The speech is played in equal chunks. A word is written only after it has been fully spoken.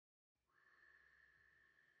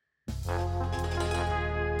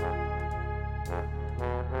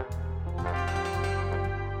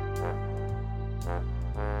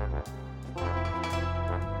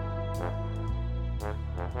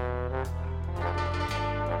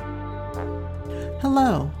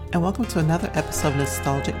Hello, and welcome to another episode of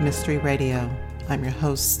Nostalgic Mystery Radio. I'm your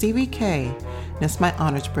host, Stevie K, and it's my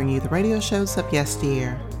honor to bring you the radio shows of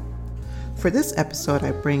yesteryear. For this episode,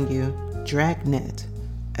 I bring you Dragnet,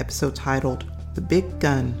 episode titled The Big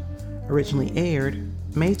Gun, originally aired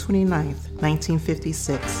May 29th,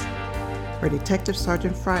 1956, where Detective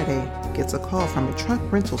Sergeant Friday gets a call from a truck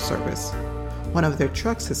rental service. One of their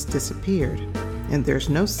trucks has disappeared, and there's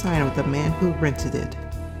no sign of the man who rented it.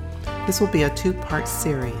 This will be a two-part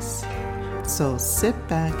series, so sit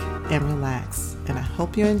back and relax, and I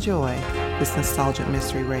hope you enjoy this Nostalgic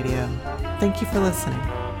Mystery Radio. Thank you for listening.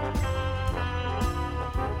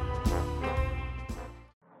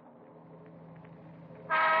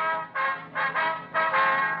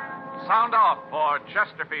 Sound off for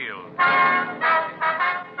Chesterfield.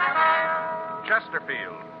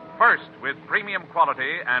 Chesterfield, first with premium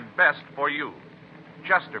quality and best for you.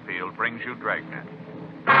 Chesterfield brings you Dragnet.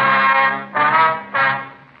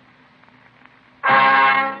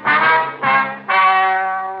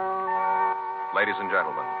 Ladies and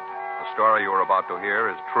gentlemen, the story you are about to hear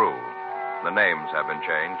is true. The names have been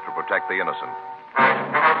changed to protect the innocent.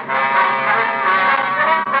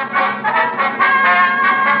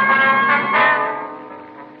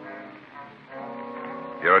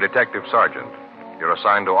 You're a detective sergeant. You're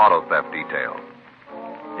assigned to auto theft detail.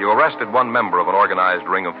 You arrested one member of an organized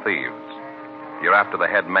ring of thieves. You're after the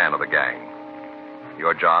head man of the gang.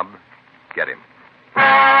 Your job, get him.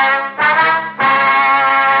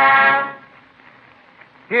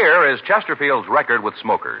 Here is Chesterfield's record with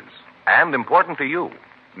smokers, and important to you.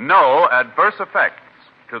 No adverse effects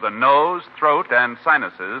to the nose, throat, and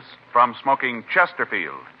sinuses from smoking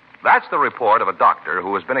Chesterfield. That's the report of a doctor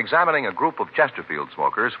who has been examining a group of Chesterfield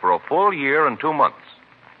smokers for a full year and 2 months.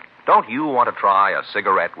 Don't you want to try a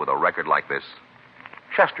cigarette with a record like this?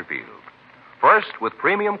 Chesterfield. First with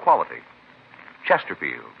premium quality.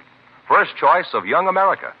 Chesterfield. First choice of young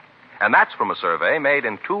America. And that's from a survey made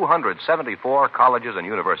in 274 colleges and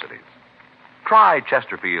universities. Try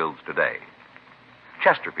Chesterfields today.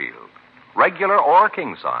 Chesterfield. Regular or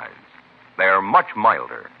king size. They're much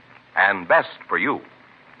milder and best for you.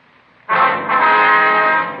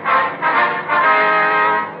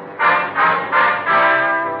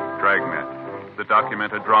 Dragnet, the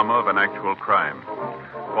documented drama of an actual crime.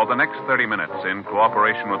 For the next 30 minutes, in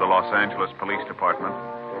cooperation with the Los Angeles Police Department,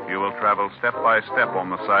 you will travel step by step on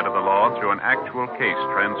the side of the law through an actual case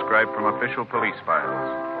transcribed from official police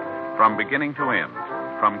files. From beginning to end,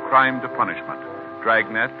 from crime to punishment,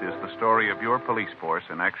 Dragnet is the story of your police force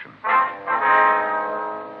in action.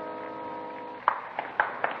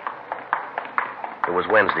 It was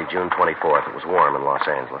Wednesday, June 24th. It was warm in Los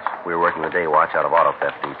Angeles. We were working the day watch out of auto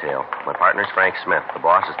theft detail. My partner's Frank Smith. The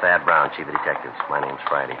boss is Thad Brown, chief of detectives. My name's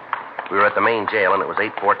Friday. We were at the main jail, and it was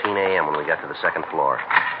 8:14 a.m. when we got to the second floor,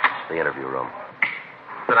 the interview room.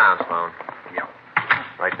 Sit down, Sloan. Yeah.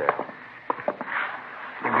 Right there.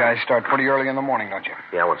 You guys start pretty early in the morning, don't you?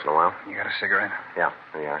 Yeah, once in a while. You got a cigarette? Yeah,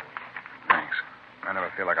 there you are. Thanks. I never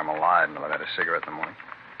feel like I'm alive until I've had a cigarette in the morning.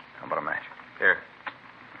 How about a match? Here.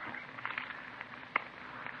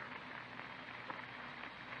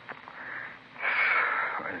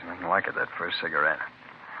 There's nothing like it, that first cigarette.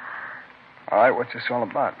 All right, what's this all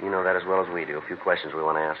about? You know that as well as we do. A few questions we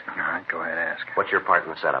want to ask. All right, go ahead, ask. What's your part in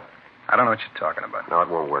the setup? I don't know what you're talking about. No, it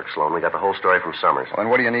won't work, Sloan. We got the whole story from Summers. Well, then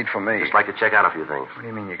what do you need from me? Just like to check out a few things. What do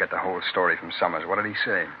you mean you got the whole story from Summers? What did he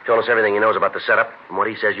say? Told us everything he knows about the setup. From what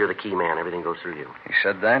he says, you're the key man. Everything goes through you. He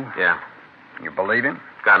said that? Yeah. You believe him?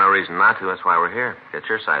 Got no reason not to. That's why we're here. Get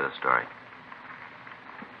your side of the story.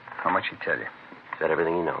 How much he tell you? Said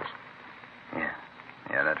everything he knows.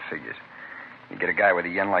 Yeah, that figures. You get a guy with a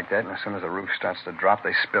yen like that, and as soon as the roof starts to drop,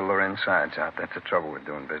 they spill their insides out. That's the trouble with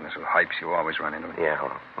doing business with hypes. You always run into it. Yeah,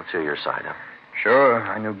 well, let's hear your side, huh? Sure,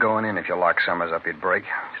 I knew going in if you locked Summers up, he'd break.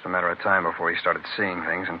 Just a matter of time before he started seeing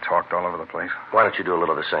things and talked all over the place. Why don't you do a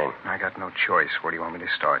little of the same? I got no choice. Where do you want me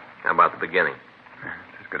to start? How about the beginning?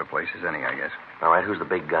 It's as good a place as any, I guess. All right, who's the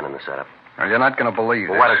big gun in the setup? Now, you're not going to believe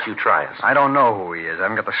Well, this. why don't you try us? I don't know who he is. I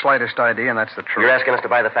haven't got the slightest idea, and that's the truth. You're asking us to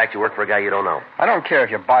buy the fact you work for a guy you don't know. I don't care if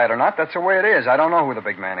you buy it or not. That's the way it is. I don't know who the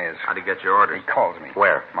big man is. How'd he get your orders? He calls me.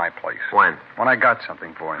 Where? My place. When? When I got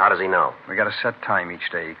something for him. How does he know? We got a set time each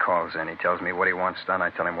day. He calls in. He tells me what he wants done. I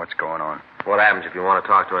tell him what's going on. What happens if you want to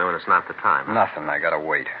talk to him and it's not the time? Nothing. I got to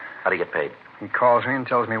wait. How'd he get paid? He calls me and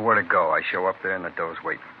tells me where to go. I show up there, and the doe's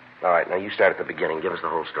waiting. All right, now you start at the beginning. Give us the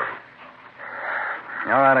whole story.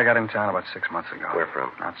 All right, I got in town about 6 months ago. Where from?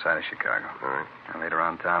 Outside of Chicago. All right. I laid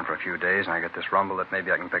around town for a few days, and I get this rumble that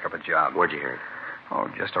maybe I can pick up a job. Where'd you hear it? Oh,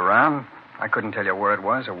 just around. I couldn't tell you where it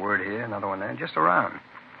was. A word here, another one there. Just around.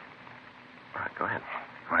 All right, go ahead.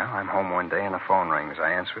 Well, I'm home one day and the phone rings.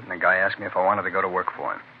 I answer it, and the guy asked me if I wanted to go to work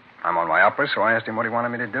for him. I'm on my uppers, so I asked him what he wanted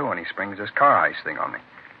me to do, and he springs this car heist thing on me.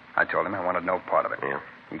 I told him I wanted no part of it. Yeah.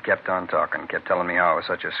 He kept on talking, kept telling me how it was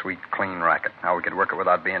such a sweet, clean racket, how we could work it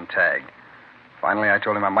without being tagged. Finally, I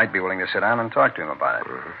told him I might be willing to sit down and talk to him about it.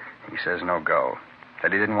 Mm-hmm. He says no go.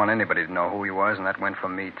 Said he didn't want anybody to know who he was, and that went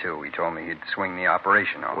from me, too. He told me he'd swing the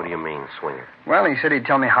operation on me. What do you mean, swinger? Well, he said he'd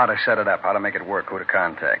tell me how to set it up, how to make it work, who to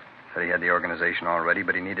contact. Said he had the organization already,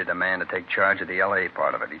 but he needed a man to take charge of the L.A.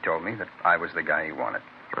 part of it. He told me that I was the guy he wanted.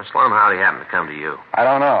 Well, Slum, how'd he happen to come to you? I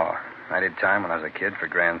don't know. I did time when I was a kid for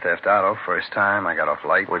grand theft auto. First time, I got off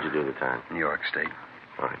light. Where'd you do the time? New York State.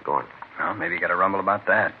 All right, go on. Well, maybe he got a rumble about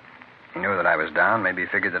that. He knew that I was down. Maybe he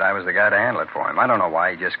figured that I was the guy to handle it for him. I don't know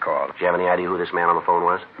why. He just called. Do you have any idea who this man on the phone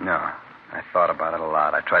was? No. I thought about it a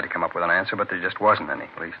lot. I tried to come up with an answer, but there just wasn't any.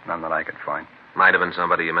 At least none that I could find. Might have been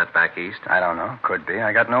somebody you met back east. I don't know. Could be.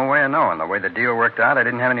 I got no way of knowing. The way the deal worked out, I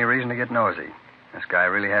didn't have any reason to get nosy. This guy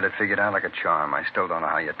really had it figured out like a charm. I still don't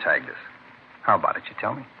know how you tagged us. How about it? You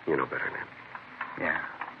tell me? You know better than that.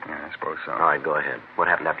 Yeah, I suppose so. All right, go ahead. What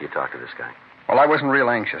happened after you talked to this guy? Well, I wasn't real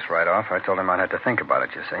anxious right off. I told him I'd have to think about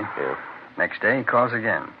it, you see. Yeah. Next day, he calls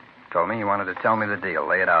again. Told me he wanted to tell me the deal,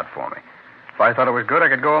 lay it out for me. If I thought it was good, I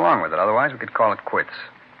could go along with it. Otherwise, we could call it quits.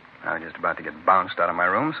 I was just about to get bounced out of my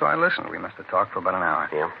room, so I listened. We must have talked for about an hour.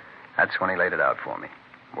 Yeah? That's when he laid it out for me.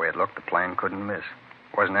 The way it looked, the plan couldn't miss.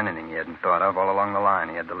 Wasn't anything he hadn't thought of all along the line.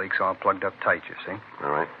 He had the leaks all plugged up tight, you see.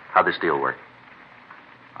 All right. How'd this deal work?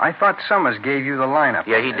 I thought Summers gave you the lineup.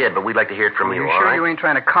 Yeah, he did, but we'd like to hear it from you, You all sure right? you ain't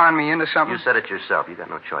trying to con me into something? You said it yourself. You got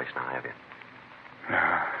no choice now, have you?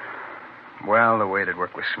 Well, the way it'd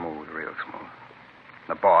work was smooth, real smooth.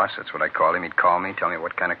 The boss, that's what I called him. He'd call me, tell me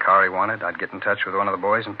what kind of car he wanted. I'd get in touch with one of the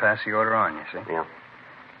boys and pass the order on, you see. Yeah.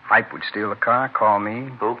 Hype would steal the car, call me.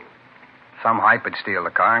 Who? Some hype would steal the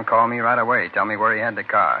car and call me right away, tell me where he had the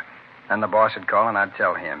car. Then the boss would call and I'd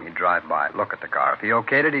tell him. He'd drive by, look at the car. If he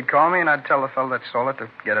okayed it, he'd call me and I'd tell the fellow that stole it to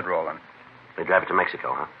get it rolling. They drive it to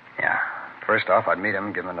Mexico, huh? Yeah. First off, I'd meet him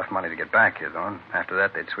and give him enough money to get back here, though. And after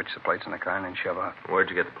that, they'd switch the plates in the car and then shove off. Where'd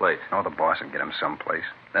you get the plates? Oh, the boss would get them someplace.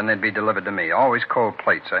 Then they'd be delivered to me. Always cold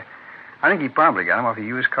plates. I think he probably got them off of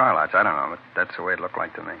used car lots. I don't know, but that's the way it looked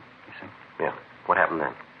like to me. You see? Yeah. What happened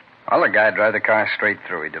then? Well, the guy'd drive the car straight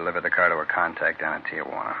through. He'd deliver the car to a contact down in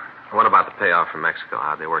Tijuana. What about the payoff from Mexico?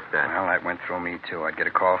 How'd they work that? Well, that went through me, too. I'd get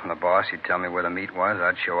a call from the boss. He'd tell me where the meat was.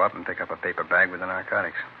 I'd show up and pick up a paper bag with the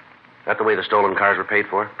narcotics. That the way the stolen cars were paid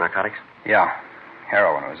for? Narcotics? Yeah.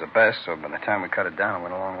 Heroin was the best, so by the time we cut it down, it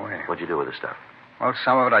went a long way. What'd you do with the stuff? Well,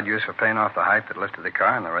 some of it I'd use for paying off the hype that lifted the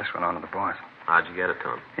car, and the rest went on to the boss. How'd you get it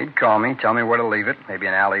to him? He'd call me, tell me where to leave it. Maybe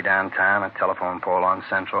an alley downtown, a telephone pole on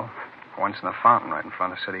Central. Once in a fountain right in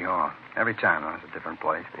front of City Hall. Every time, though, it was a different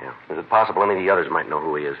place. Yeah. Is it possible any of the others might know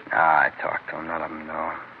who he is? I talked to him. None of them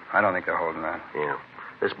know. I don't think they're holding out. Yeah.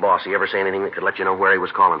 This boss, he ever say anything that could let you know where he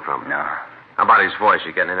was calling from? No. How about his voice?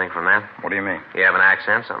 You get anything from that? What do you mean? You have an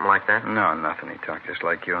accent, something like that? No, nothing. He talked just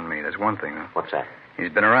like you and me. There's one thing, though. What's that?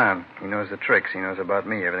 He's been around. He knows the tricks. He knows about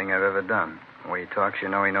me, everything I've ever done. The way he talks, you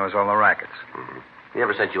know he knows all the rackets. Mm-hmm. He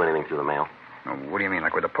ever sent you anything through the mail? Oh, what do you mean,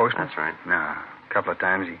 like with the postman? That's right. No. A couple of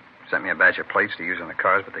times he sent me a batch of plates to use on the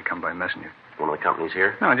cars, but they come by messenger. One of the companies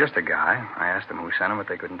here? No, just a guy. I asked them who sent them, but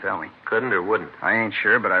they couldn't tell me. Couldn't or wouldn't? I ain't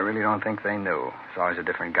sure, but I really don't think they knew. It's always a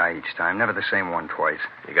different guy each time. Never the same one twice.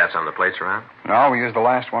 You got some of the plates around? No, we used the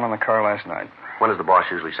last one on the car last night. When does the boss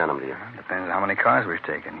usually send them to you? Depends on how many cars we've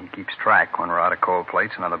taken. He keeps track. When we're out of cold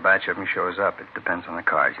plates, another batch of them shows up. It depends on the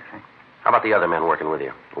cars, you see. How about the other men working with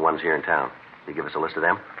you? The ones here in town? You give us a list of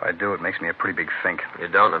them? If I do, it makes me a pretty big fink. You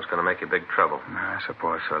don't, it's going to make you big trouble. I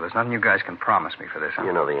suppose so. There's nothing you guys can promise me for this, huh?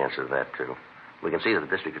 You know the answer to that, too. We can see that the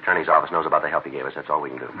district attorney's office knows about the help you gave us. That's all we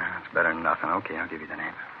can do. It's better than nothing. Okay, I'll give you the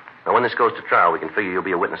name. Now, when this goes to trial, we can figure you'll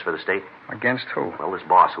be a witness for the state? Against who? Well, this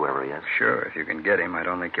boss, whoever he is. Sure, if you can get him. I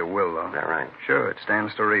don't think you will, though. Is that right? Sure, it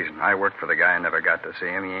stands to reason. I worked for the guy and never got to see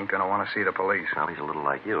him. He ain't going to want to see the police. Well, he's a little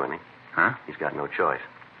like you, isn't he? Huh? He's got no choice.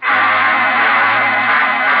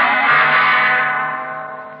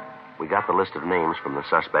 We got the list of names from the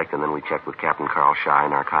suspect, and then we checked with Captain Carl Shy,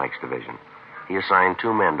 Narcotics Division. He assigned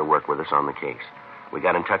 2 men to work with us on the case. We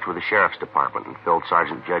got in touch with the Sheriff's Department and filled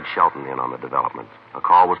Sergeant Judge Shelton in on the developments. A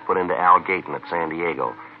call was put into Al Gayton at San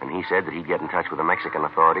Diego, and he said that he'd get in touch with the Mexican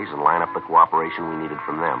authorities and line up the cooperation we needed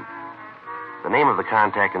from them. The name of the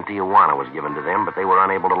contact in Tijuana was given to them, but they were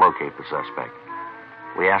unable to locate the suspect.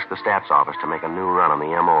 We asked the Stats Office to make a new run on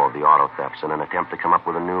the M.O. of the auto thefts in an attempt to come up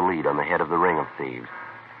with a new lead on the head of the ring of thieves.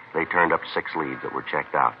 They turned up 6 leads that were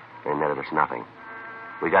checked out. They netted us nothing.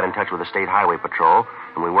 We got in touch with the State Highway Patrol,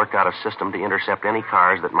 and we worked out a system to intercept any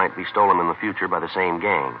cars that might be stolen in the future by the same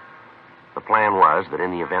gang. The plan was that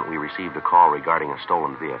in the event we received a call regarding a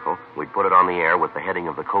stolen vehicle, we'd put it on the air with the heading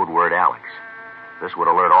of the code word Alex. This would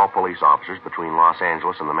alert all police officers between Los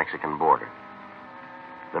Angeles and the Mexican border.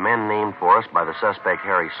 The men named for us by the suspect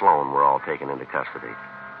Harry Sloan were all taken into custody.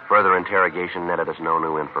 Further interrogation netted us no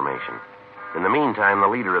new information. In the meantime, the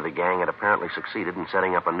leader of the gang had apparently succeeded in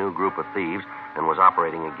setting up a new group of thieves and was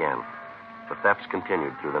operating again. The thefts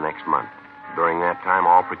continued through the next month. During that time,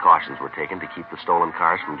 all precautions were taken to keep the stolen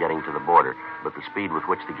cars from getting to the border, but the speed with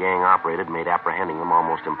which the gang operated made apprehending them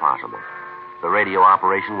almost impossible. The radio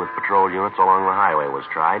operation with patrol units along the highway was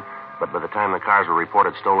tried, but by the time the cars were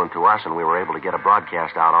reported stolen to us and we were able to get a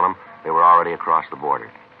broadcast out on them, they were already across the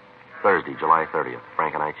border. Thursday, July 30th,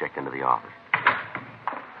 Frank and I checked into the office.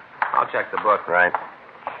 I'll check the book. Right.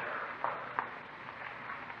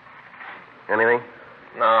 Anything?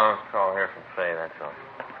 No, call here from Faye, that's all.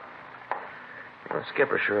 Well,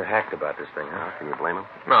 Skipper sure hacked about this thing, huh? Can you blame him?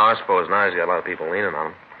 No, I suppose not. He's got a lot of people leaning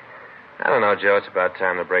on him. I don't know, Joe. It's about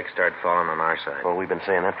time the brakes start falling on our side. Well, we've been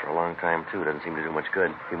saying that for a long time, too. Doesn't seem to do much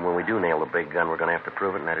good. Even when we do nail the big gun, we're going to have to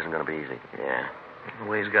prove it, and that isn't going to be easy. Yeah. The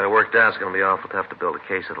way he's got it worked out, it's going to be awful tough to build a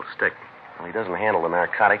case that'll stick. Well, he doesn't handle the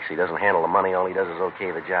narcotics. He doesn't handle the money. All he does is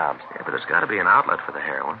okay the jobs. Yeah, but there's got to be an outlet for the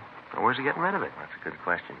heroin. Now, where's he getting rid of it? That's a good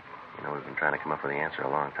question. You know, we've been trying to come up with the answer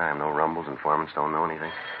a long time. No rumbles, informants don't know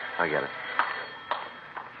anything. I get it.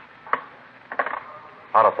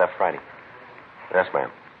 Auto theft Friday. Yes,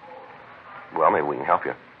 ma'am. Well, maybe we can help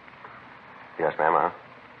you. Yes, ma'am, huh?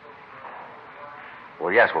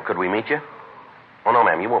 Well, yes. Well, could we meet you? Oh, no,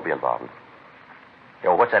 ma'am. You won't be involved. Yeah,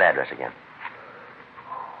 well, what's that address again?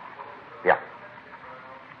 Yeah.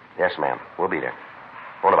 Yes, ma'am. We'll be there.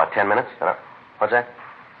 Oh, in about 10 minutes? What's that?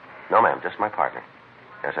 No, ma'am. Just my partner.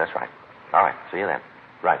 Yes, that's right. All right. See you then.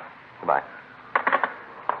 Right. Goodbye.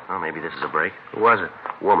 Well, maybe this is a break. Who was it?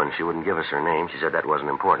 Woman. She wouldn't give us her name. She said that wasn't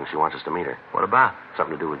important. She wants us to meet her. What about?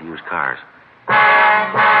 Something to do with used cars.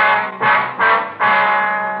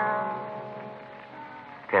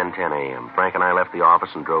 10:10 a.m. Frank and I left the office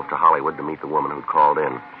and drove to Hollywood to meet the woman who'd called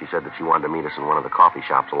in. She said that she wanted to meet us in one of the coffee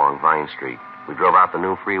shops along Vine Street. We drove out the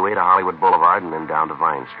new freeway to Hollywood Boulevard and then down to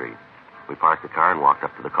Vine Street. We parked the car and walked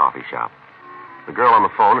up to the coffee shop. The girl on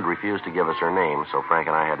the phone had refused to give us her name, so Frank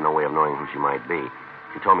and I had no way of knowing who she might be.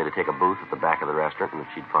 She told me to take a booth at the back of the restaurant and that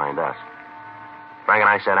she'd find us. Frank and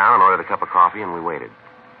I sat down and ordered a cup of coffee, and we waited.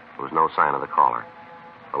 There was no sign of the caller.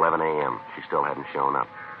 11 a.m. She still hadn't shown up.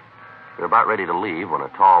 We were about ready to leave when a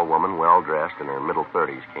tall woman, well-dressed, in her middle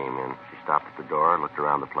 30s, came in. She stopped at the door, looked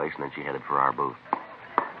around the place, and then she headed for our booth.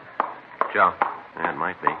 Joe. Yeah, it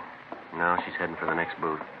might be. No, she's heading for the next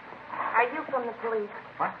booth. Are you from the police?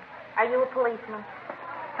 What? Are you a policeman?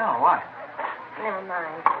 No, why? Never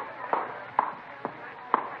mind.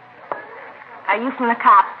 Are you from the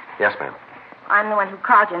cops? Yes, ma'am. I'm the one who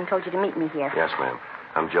called you and told you to meet me here. Yes, ma'am.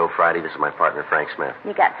 I'm Joe Friday. This is my partner, Frank Smith.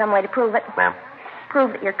 You got some way to prove it? Ma'am?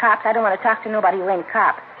 Prove that you're cops. I don't want to talk to nobody who ain't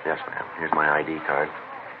cops. Yes, ma'am. Here's my ID card.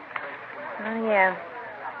 Oh, yeah.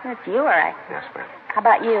 That's you, all right. Yes, ma'am. How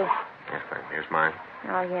about you? Yes, ma'am. Here's mine.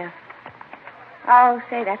 Oh, yeah. Oh,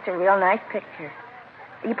 say, that's a real nice picture.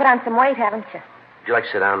 You put on some weight, haven't you? Would you like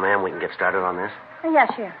to sit down, ma'am? We can get started on this. Oh, yeah,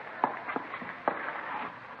 sure.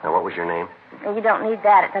 Now, what was your name? You don't need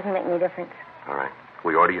that. It doesn't make any difference. All right.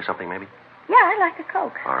 Can we order you something, maybe? Yeah, I'd like a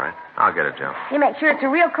Coke. All right. I'll get it, Joe. You make sure it's a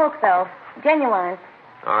real Coke, though. Genuine.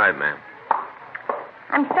 All right, ma'am.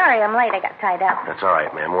 I'm sorry I'm late. I got tied up. That's all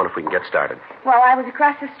right, ma'am. I wonder if we can get started. Well, I was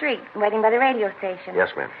across the street, waiting by the radio station. Yes,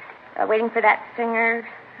 ma'am. Waiting for that singer.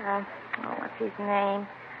 What's his name?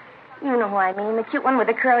 You know who I mean. The cute one with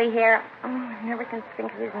the curly hair. Oh, I never can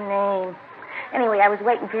think of his name. Anyway, I was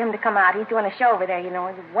waiting for him to come out. He's doing a show over there, you know.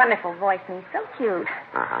 He has a wonderful voice, and he's so cute.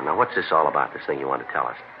 Uh-huh. Now, what's this all about, this thing you want to tell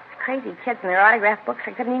us? Crazy kids and their autograph books.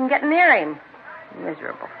 I couldn't even get near him.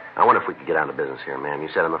 Miserable. I wonder if we could get down to business here, ma'am. You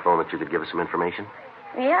said on the phone that you could give us some information?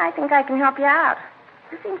 Yeah, I think I can help you out.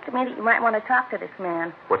 It seems to me that you might want to talk to this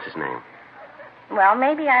man. What's his name? Well,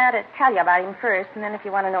 maybe I ought to tell you about him first, and then if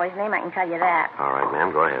you want to know his name, I can tell you that. All right,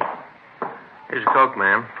 ma'am. Go ahead. Here's a Coke,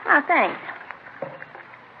 ma'am. Oh, thanks.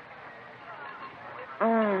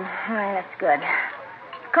 That's good.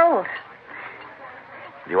 It's cold.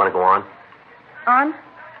 Do you want to go on? On?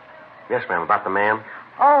 Yes, ma'am. About the man?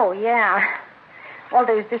 Oh, yeah. Well,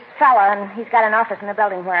 there's this fella, and he's got an office in the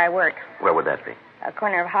building where I work. Where would that be? A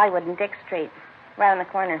corner of Hollywood and Dick Street. Right on the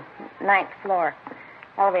corner. 9th floor.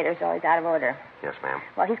 Elevator's always out of order. Yes, ma'am.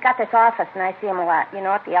 Well, he's got this office, and I see him a lot. You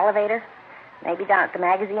know, at the elevator? Maybe down at the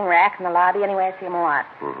magazine rack in the lobby. Anyway, I see him a lot.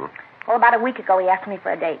 Mm-hmm. Well, about a week ago, he asked me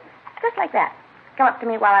for a date. Just like that. Come up to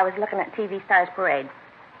me while I was looking at TV Stars Parade.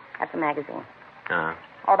 That's a magazine. Uh-huh.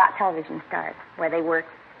 All about television stars, where they work,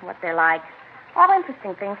 what they're like. All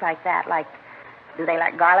interesting things like that, like do they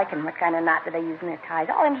like garlic and what kind of knot do they use in their ties.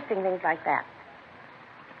 All interesting things like that.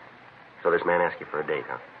 So this man asked you for a date,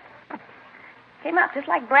 huh? Came up just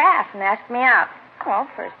like brass and asked me out. Well,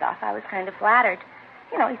 first off, I was kind of flattered.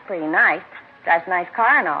 You know, he's pretty nice. Drives a nice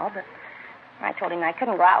car and all, but I told him I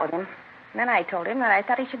couldn't go out with him. And then I told him that I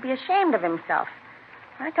thought he should be ashamed of himself.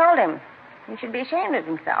 I told him he should be ashamed of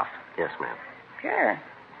himself. Yes, ma'am. Sure.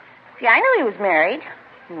 See, I knew he was married.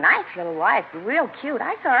 Nice little wife, real cute.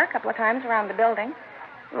 I saw her a couple of times around the building.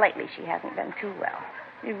 Lately, she hasn't been too well.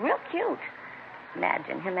 She's real cute.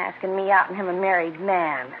 Imagine him asking me out and him a married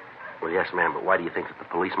man. Well, yes, ma'am, but why do you think that the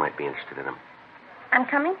police might be interested in him? I'm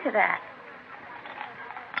coming to that.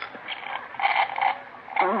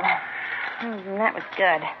 That was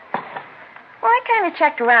good. Well, I kind of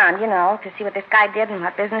checked around, you know, to see what this guy did and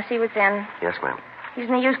what business he was in. Yes, ma'am. He's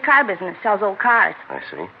in the used car business, sells old cars. I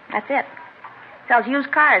see. That's it. Sells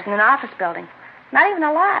used cars in an office building. Not even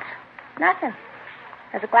a lot. Nothing.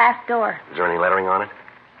 There's a glass door. Is there any lettering on it?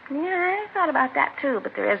 Yeah, I thought about that, too,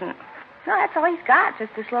 but there isn't. No, that's all he's got.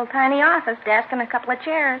 Just this little tiny office, desk, and a couple of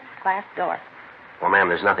chairs. Glass door. Well, ma'am,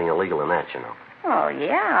 there's nothing illegal in that, you know. Oh,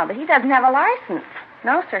 yeah, but he doesn't have a license.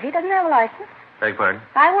 No, sir, he doesn't have a license. Beg pardon?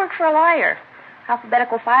 I work for a lawyer.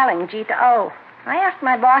 Alphabetical filing, G to O. I asked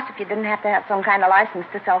my boss if you didn't have to have some kind of license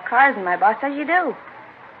to sell cars, and my boss says you do.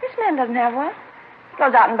 This man doesn't have one. He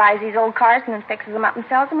goes out and buys these old cars and then fixes them up and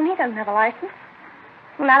sells them, and he doesn't have a license.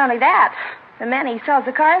 Well, not only that, the men he sells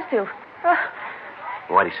the cars to. Oh.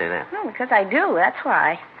 Why do you say that? No, because I do, that's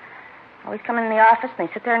why. Always come in the office, and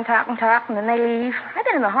they sit there and talk, and then they leave. I've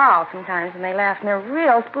been in the hall sometimes, and they laugh, and they're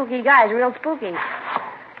real spooky guys, real spooky.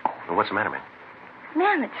 Well, what's the matter, ma'am?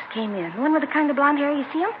 Man that just came in, the one with the kind of blonde hair, you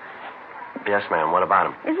see him? Yes, ma'am. What about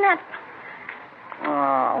him? Isn't that...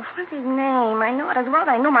 Oh, what's his name? I know it as well as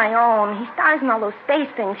I know my own. He stars in all those space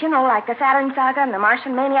things, you know, like the Saturn Saga and the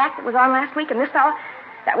Martian Maniac that was on last week, and this fella,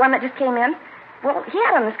 that one that just came in. Well, he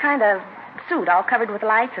had on this kind of suit all covered with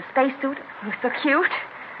lights, a space suit. He was so cute.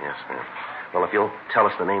 Yes, ma'am. Well, if you'll tell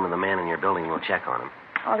us the name of the man in your building, we'll check on him.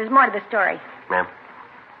 Oh, there's more to the story. Ma'am?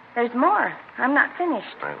 There's more. I'm not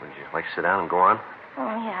finished. All right, would you like to sit down and go on?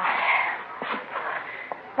 Oh, yeah.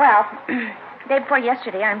 Well, day before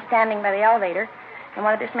yesterday, I'm standing by the elevator, and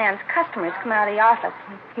one of this man's customers come out of the office.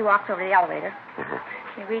 He walks over to the elevator. Mm-hmm.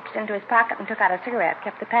 He reached into his pocket and took out a cigarette,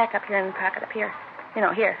 kept the pack up here in the pocket up here. You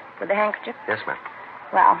know, here, with the handkerchief. Yes, ma'am.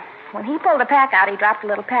 Well, when he pulled the pack out, he dropped a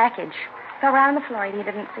little package. Fell right on the floor, and he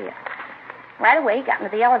didn't see it. Right away, he got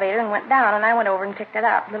into the elevator and went down, and I went over and picked it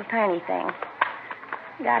up. Little tiny thing.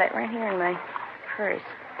 Got it right here in my purse.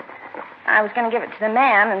 I was going to give it to the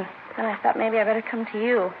man, and then I thought maybe I better come to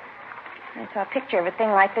you. I saw a picture of a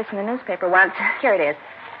thing like this in the newspaper once. Here it is.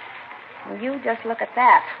 Well, you just look at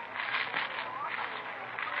that.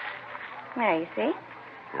 There, you see?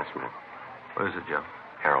 Yes, ma'am. What is it, Joe?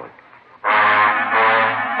 Harold.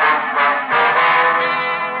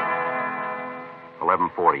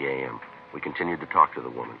 11:40 a.m. We continued to talk to the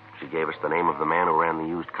woman. She gave us the name of the man who ran the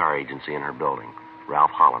used car agency in her building,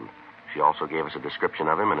 Ralph Holland. She also gave us a description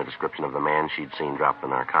of him and a description of the man she'd seen drop the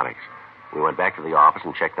narcotics. We went back to the office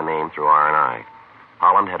and checked the name through R&I.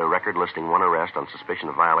 Holland had a record listing one arrest on suspicion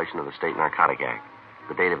of violation of the State Narcotic Act.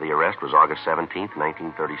 The date of the arrest was August 17th,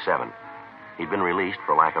 1937. He'd been released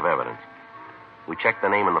for lack of evidence. We checked the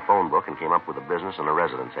name in the phone book and came up with a business and a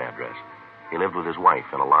residence address. He lived with his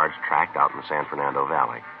wife in a large tract out in the San Fernando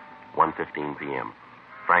Valley. 1:15 p.m.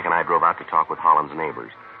 Frank and I drove out to talk with Holland's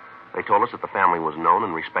neighbors. They told us that the family was known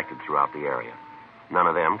and respected throughout the area. None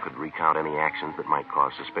of them could recount any actions that might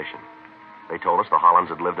cause suspicion. They told us the Hollands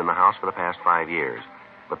had lived in the house for the past 5 years,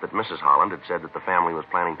 but that Mrs. Holland had said that the family was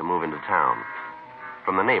planning to move into town.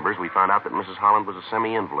 From the neighbors, we found out that Mrs. Holland was a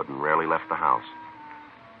semi-invalid and rarely left the house.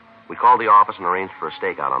 We called the office and arranged for a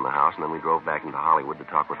stakeout on the house, and then we drove back into Hollywood to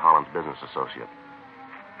talk with Holland's business associate.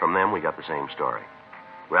 From them, we got the same story.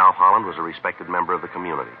 Ralph Holland was a respected member of the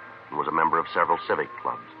community and was a member of several civic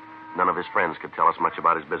clubs. None of his friends could tell us much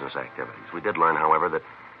about his business activities. We did learn, however, that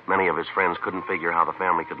many of his friends couldn't figure how the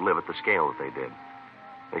family could live at the scale that they did.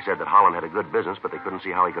 They said that Holland had a good business, but they couldn't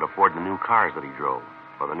see how he could afford the new cars that he drove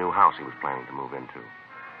or the new house he was planning to move into.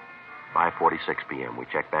 5:46 p.m., we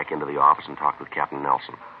checked back into the office and talked with Captain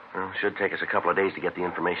Nelson. Well, it should take us a couple of days to get the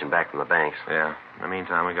information back from the banks. Yeah. In the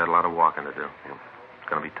meantime, we got a lot of walking to do. Yeah. It's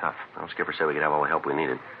going to be tough. Well, Skipper said we could have all the help we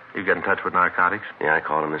needed. You get in touch with narcotics? Yeah, I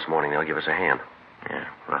called them this morning. They'll give us a hand. Yeah.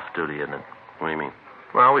 Rough duty, isn't it? What do you mean?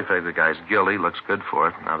 Well, we figured the guy's guilty. Looks good for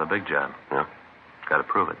it. Now the big job. Yeah? Got to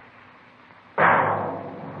prove it.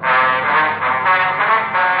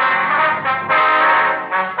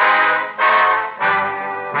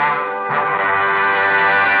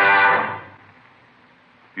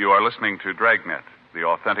 You are listening to Dragnet, the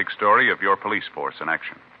authentic story of your police force in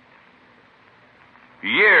action.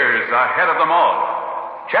 Years ahead of them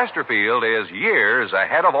all. Chesterfield is years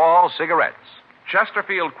ahead of all cigarettes.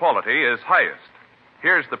 Chesterfield quality is highest.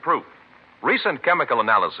 Here's the proof. Recent chemical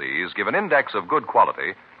analyses give an index of good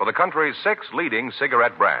quality for the country's 6 leading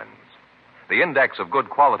cigarette brands. The index of good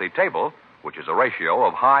quality table, which is a ratio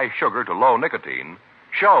of high sugar to low nicotine,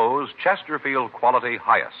 shows Chesterfield quality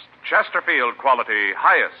highest. Chesterfield quality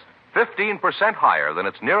highest. 15% higher than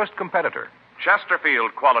its nearest competitor.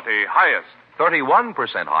 Chesterfield quality highest. 31%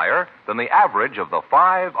 higher than the average of the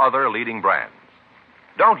 5 other leading brands.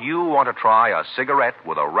 Don't you want to try a cigarette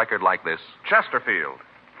with a record like this? Chesterfield.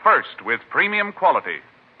 First with premium quality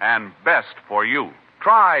and best for you.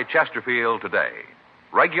 Try Chesterfield today.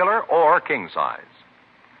 Regular or king size.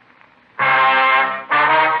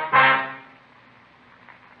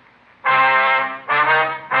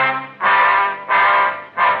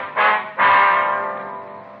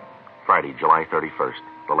 Friday, July 31st,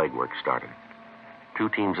 the legwork started. 2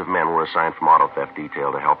 teams of men were assigned from auto theft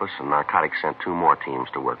detail to help us, and narcotics sent 2 more teams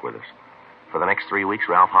to work with us. For the next 3 weeks,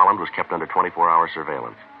 Ralph Holland was kept under 24-hour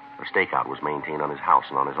surveillance. A stakeout was maintained on his house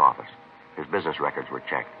and on his office. His business records were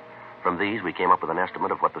checked. From these, we came up with an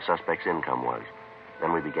estimate of what the suspect's income was.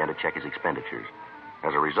 Then we began to check his expenditures.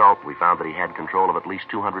 As a result, we found that he had control of at least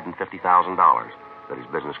 $250,000 that his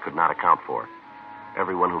business could not account for.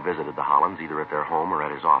 Everyone who visited the Hollands, either at their home or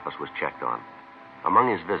at his office, was checked on. Among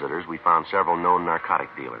his visitors, we found several known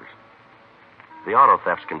narcotic dealers. The auto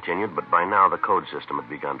thefts continued, but by now the code system had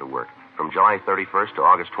begun to work. From July 31st to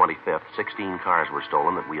August 25th, 16 cars were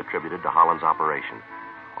stolen that we attributed to Holland's operation.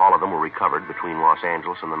 All of them were recovered between Los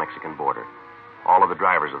Angeles and the Mexican border. All of the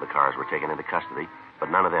drivers of the cars were taken into custody,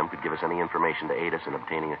 but none of them could give us any information to aid us in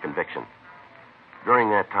obtaining a conviction.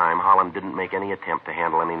 During that time, Holland didn't make any attempt to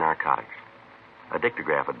handle any narcotics. A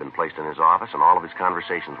dictograph had been placed in his office, and all of his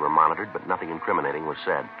conversations were monitored, but nothing incriminating was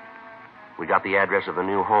said. We got the address of the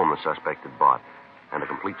new home the suspect had bought, and a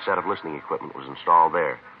complete set of listening equipment was installed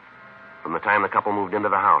there. From the time the couple moved into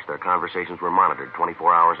the house, their conversations were monitored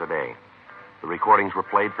 24 hours a day. The recordings were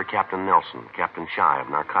played for Captain Nelson, Captain Shy of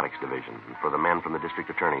Narcotics Division, and for the men from the district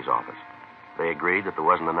attorney's office. They agreed that there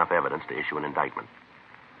wasn't enough evidence to issue an indictment.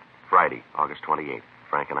 Friday, August 28th,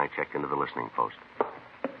 Frank and I checked into the listening post.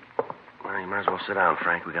 Well, you might as well sit down,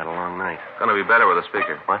 Frank. We got a long night. Gonna be better with a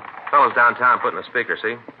speaker. What? Fellas downtown putting a speaker,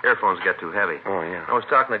 see? Earphones get too heavy. Oh, yeah. I was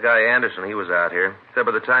talking to Guy Anderson. He was out here. Said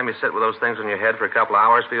by the time you sit with those things on your head for a couple of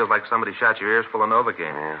hours, feels like somebody shot your ears full of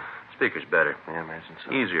Novocaine. Yeah. Speaker's better. Yeah, I imagine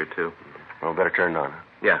so. Easier, too. Well, better turned on, huh?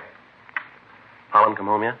 Yeah. Holland come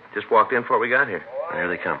home yet? Just walked in before we got here. There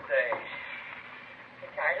they come. You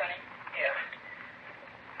tired, honey? Yeah.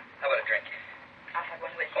 How about a drink? I'll have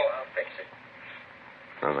one with you. Oh, I'll fix it.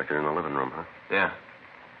 Sounds like they're in the living room, huh? Yeah.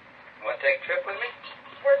 You want to take a trip with me?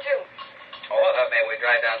 Where to? Oh, I thought maybe we'd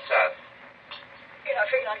drive down south. You're not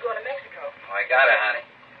figuring on going to Mexico. Oh, I got it, honey.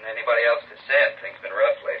 And anybody else to send. Things been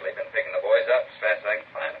rough lately. Been picking the boys up as fast as I can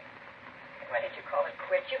find them. Why did you call it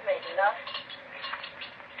quits? You've made enough.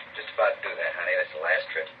 Just about to do that, honey. That's the last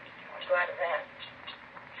trip. I'm glad of that.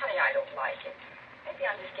 Honey, I don't like it. Maybe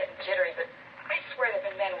I'm just getting jittery, but I swear there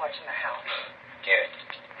have been men watching the house. Here.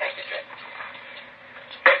 Take the drink.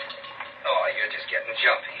 Oh, you're just getting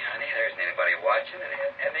jumpy, honey. There isn't anybody watching and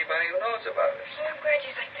anybody who knows about us. Well, I'm glad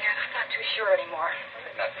you think that. I'm not too sure anymore.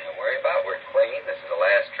 There's nothing to worry about. We're clean. This is the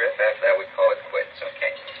last trip. After that, we call it quits,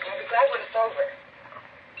 okay? I'll be glad when it's over.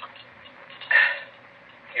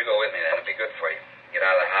 You go with me, then. It'll be good for you. Get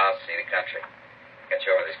out of the house, see the country. Get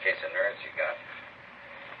you over this case of nerves you got.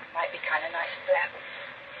 Might be kind of nice, that.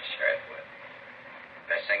 Sure it would.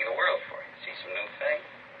 Best thing in the world for you. See some new things.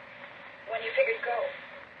 When you figure to go?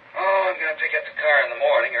 Oh, I'm going to pick up the car in the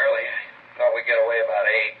morning early. I thought we'd get away about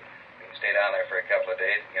 8. We can stay down there for a couple of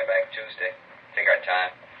days and get back Tuesday. Take our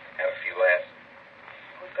time. Have a few laughs.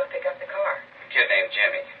 Who's going to pick up the car? A kid named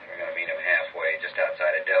Jimmy. We're going to meet him halfway, just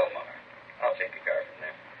outside of Del Mar. I'll take the car from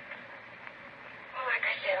there. Well, like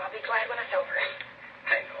I said, I'll be glad when it's over.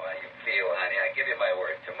 I know how you feel, honey. I give you my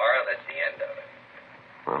word. Tomorrow, that's the end of it.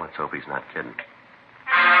 Well, let's hope he's not kidding.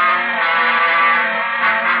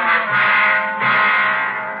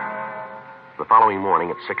 The following morning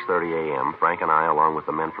at 6:30 a.m., Frank and I, along with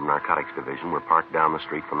the men from Narcotics Division, were parked down the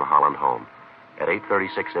street from the Holland home. At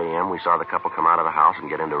 8:36 a.m., we saw the couple come out of the house and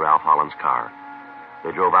get into Ralph Holland's car.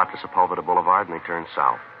 They drove out to Sepulveda Boulevard and they turned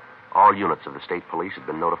south. All units of the state police had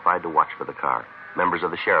been notified to watch for the car. Members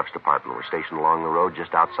of the sheriff's department were stationed along the road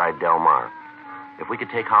just outside Del Mar. If we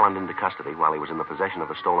could take Holland into custody while he was in the possession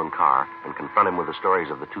of a stolen car and confront him with the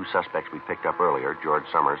stories of the 2 suspects we picked up earlier, George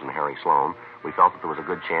Summers and Harry Sloan, we felt that there was a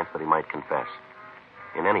good chance that he might confess.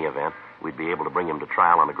 In any event, we'd be able to bring him to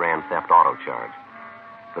trial on the grand theft auto charge.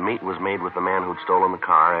 The meet was made with the man who'd stolen the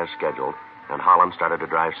car as scheduled, and Holland started to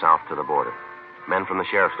drive south to the border. Men from the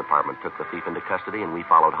sheriff's department took the thief into custody, and we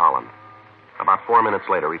followed Holland. About 4 minutes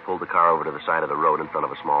later, he pulled the car over to the side of the road in front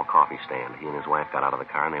of a small coffee stand. He and his wife got out of the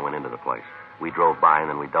car, and they went into the place. We drove by, and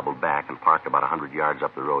then we doubled back and parked about 100 yards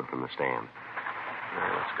up the road from the stand. All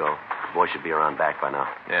right, let's go. The boy should be around back by now.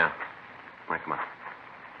 Yeah. All right, come on.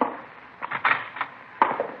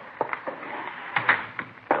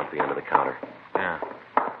 Down at the end of the counter. Yeah.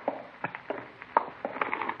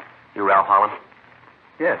 You Ralph Holland?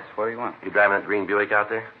 Yes, what do you want? You driving that green Buick out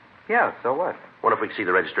there? Yeah, so what? Wonder if we can see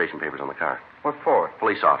the registration papers on the car. What for?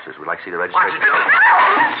 Police officers. We'd like to see the registration. What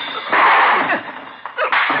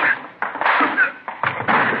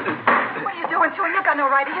are you doing to him? You got no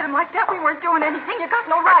right to hit him like that. We weren't doing anything. You got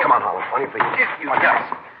no right. Come on, Holland. On your feet. You guys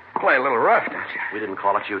play a little rough, don't you? We didn't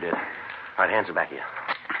call it. You did. All right, hands are back of you.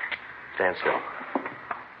 Stand still.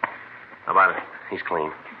 How about it? He's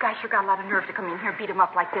clean. You guys sure got a lot of nerve to come in here and beat him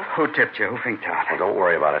up like this. Who tipped you? Who finked out? Well, don't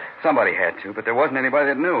worry about it. Somebody had to, but there wasn't anybody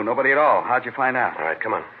that knew. Nobody at all. How'd you find out? All right,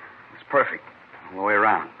 come on. It's perfect. All the way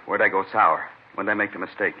around. Where'd I go sour? When'd I make the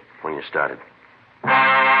mistake? When you started. The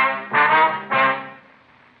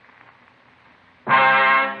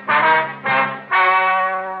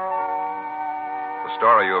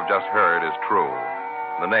story you have just heard is true.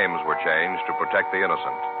 The names were changed to protect the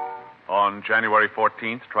innocent. On January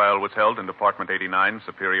 14th, trial was held in Department 89,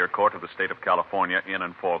 Superior Court of the State of California, in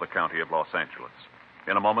and for the County of Los Angeles.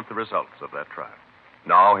 In a moment, the results of that trial.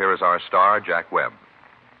 Now, here is our star, Jack Webb.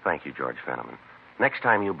 Thank you, George Fenneman. Next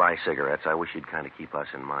time you buy cigarettes, I wish you'd kind of keep us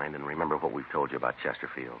in mind and remember what we've told you about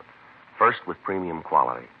Chesterfield. First, with premium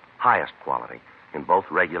quality, highest quality, in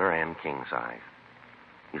both regular and king size.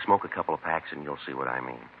 You smoke a couple of packs and you'll see what I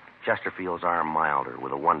mean. Chesterfields are milder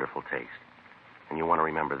with a wonderful taste. And you want to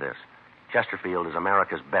remember this. Chesterfield is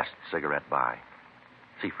America's best cigarette buy.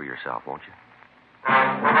 See for yourself, won't you?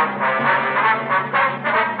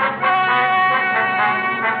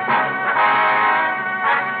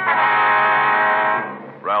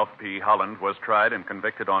 Ralph P. Holland was tried and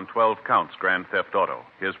convicted on 12 counts grand theft auto.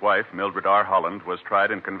 His wife, Mildred R. Holland, was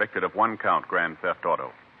tried and convicted of 1 count grand theft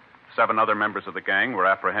auto. 7 other members of the gang were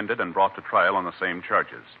apprehended and brought to trial on the same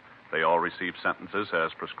charges. They all received sentences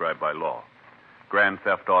as prescribed by law. Grand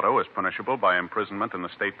theft auto is punishable by imprisonment in the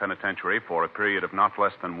state penitentiary for a period of not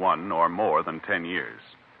less than 1 or more than 10 years.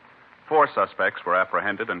 4 suspects were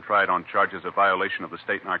apprehended and tried on charges of violation of the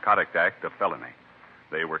State Narcotic Act, a felony.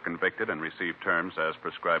 They were convicted and received terms as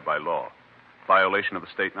prescribed by law. Violation of the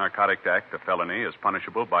State Narcotic Act, a felony, is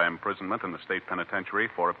punishable by imprisonment in the state penitentiary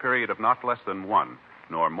for a period of not less than 1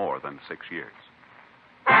 nor more than 6 years.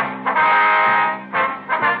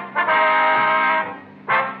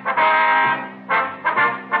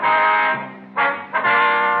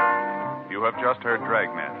 You have just heard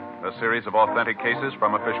Dragnet, a series of authentic cases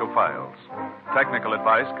from official files. Technical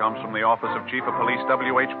advice comes from the Office of Chief of Police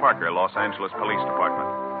W.H. Parker, Los Angeles Police Department.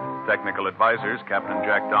 Technical advisors, Captain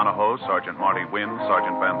Jack Donahoe, Sergeant Marty Wynn,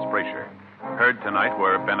 Sergeant Vance Brasher. Heard tonight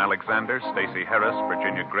were Ben Alexander, Stacey Harris,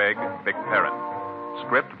 Virginia Gregg, Vic Perrin.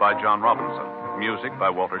 Script by John Robinson. Music by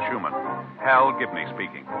Walter Schumann. Hal Gibney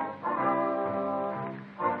speaking.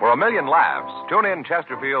 For a million laughs, tune in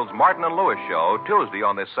Chesterfield's Martin and Lewis show Tuesday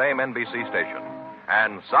on this same NBC station.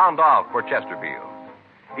 And sound off for Chesterfield.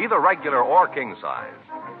 Either regular or king size,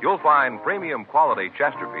 you'll find premium quality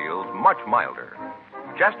Chesterfields much milder.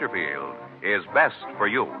 Chesterfield is best for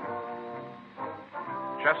you.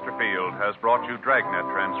 Chesterfield has brought you Dragnet,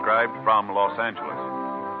 transcribed from Los Angeles.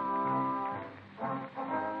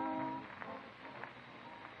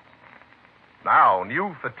 Now,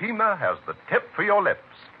 new Fatima has the tip for your lips.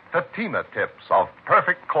 Fatima tips of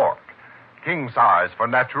perfect cork. King size for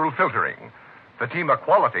natural filtering. Fatima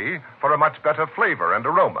quality for a much better flavor and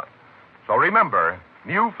aroma. So remember,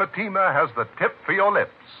 new Fatima has the tip for your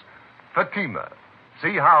lips. Fatima.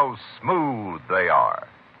 See how smooth they are.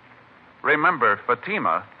 Remember,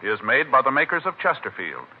 Fatima is made by the makers of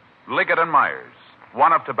Chesterfield, Liggett & Myers,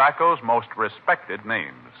 one of tobacco's most respected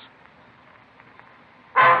names.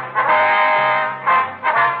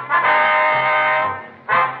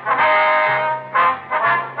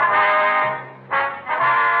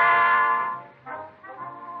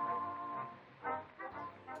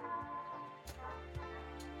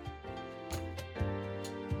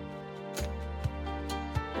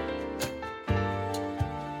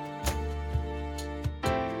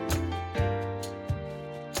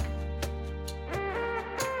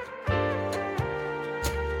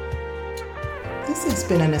 This has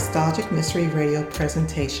been a Nostalgic Mystery Radio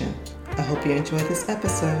presentation. I hope you enjoyed this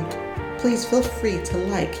episode. please feel free to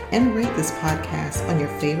like and rate this podcast on your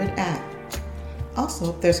favorite app.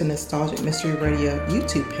 Also, there's a Nostalgic Mystery Radio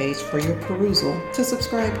YouTube page for your perusal to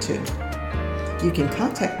subscribe to. You can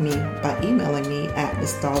contact me by emailing me at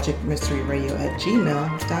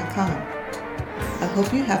nostalgicmysteryradio@gmail.com. I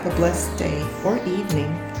hope you have a blessed day or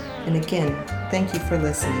evening, and again, thank you for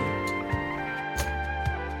listening.